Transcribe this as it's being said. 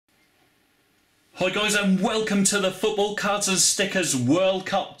Hi guys, and welcome to the Football Cards and Stickers World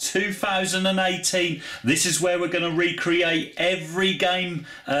Cup 2018. This is where we're going to recreate every game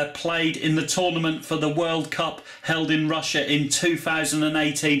played in the tournament for the World Cup held in Russia in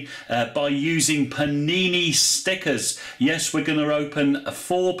 2018 by using Panini stickers. Yes, we're going to open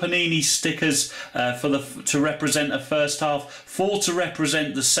 4 Panini stickers to represent a first half, 4 to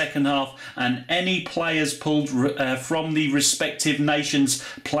represent the second half, and any players pulled from the respective nations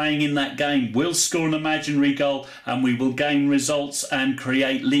playing in that game will score an imaginary goal, and we will gain results and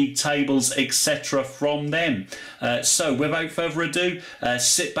create league tables, etc. from them. So without further ado,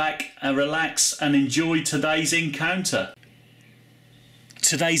 sit back and relax and enjoy today's encounter.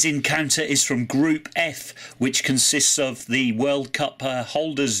 Today's encounter is from Group F, which consists of the World Cup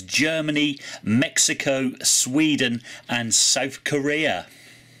holders Germany, Mexico, Sweden and South Korea.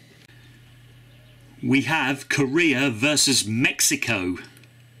 We have Korea versus Mexico.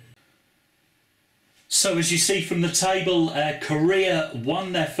 So as you see from the table, Korea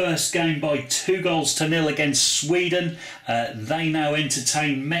won their first game by 2-0 against Sweden. They now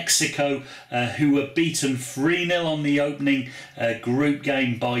entertain Mexico, who were beaten 3-0 on the opening group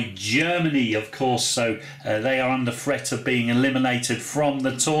game by Germany, of course. So they are under threat of being eliminated from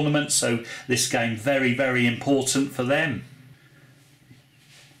the tournament. So this game very, very important for them.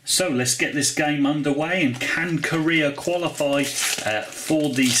 So let's get this game underway, and can Korea qualify for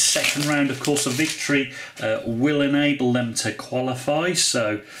the second round? Of course, a victory will enable them to qualify.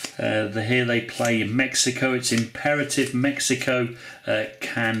 So here they play Mexico. It's imperative Mexico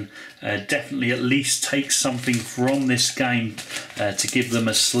can definitely at least take something from this game to give them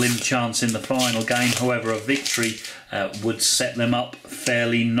a slim chance in the final game. However, a victory would set them up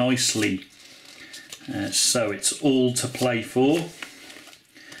fairly nicely. So it's all to play for.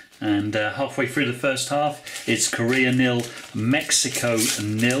 And halfway through the first half, it's Korea 0, Mexico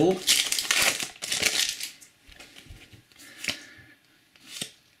 0.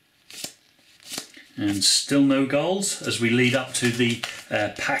 And still no goals as we lead up to the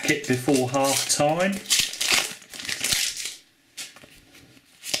packet before half time.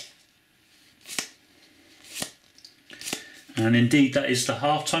 And indeed, that is the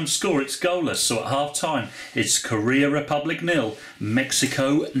half-time score. It's goalless. So at half-time, it's Korea Republic 0,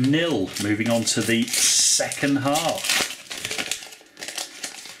 Mexico 0. Moving on to the second half.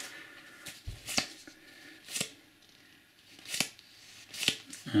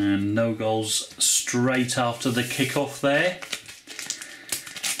 And no goals straight after the kick-off there.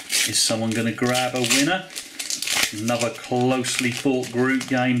 Is someone going to grab a winner? Another closely fought group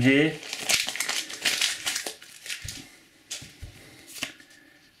game here.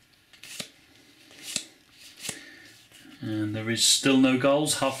 And there is still no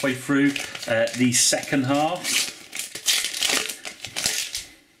goals halfway through the second half.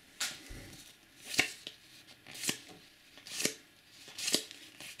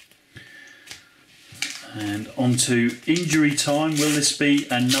 And on to injury time. Will this be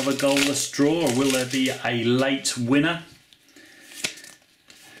another goalless draw, or will there be a late winner?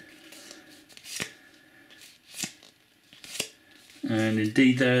 And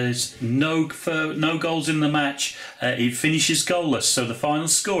indeed, there's no goals in the match. It finishes goalless. So the final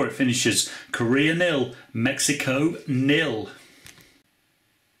score, it finishes Korea 0, Mexico 0.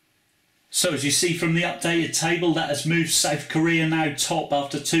 So as you see from the updated table, that has moved South Korea now top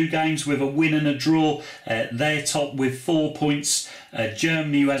after 2 games with a win and a draw. They're top with 4 points.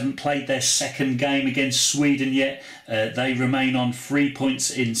 Germany, who hasn't played their second game against Sweden yet, they remain on 3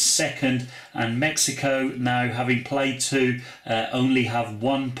 points in second. And Mexico, now having played 2, only have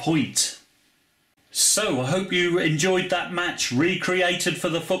 1 point. So I hope you enjoyed that match recreated for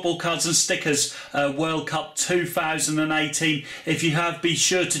the Football Cards and Stickers World Cup 2018. If you have, be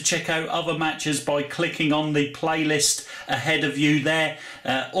sure to check out other matches by clicking on the playlist ahead of you there.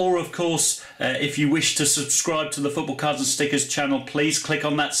 Or of course, if you wish to subscribe to the Football Cards and Stickers channel, please click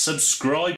on that subscribe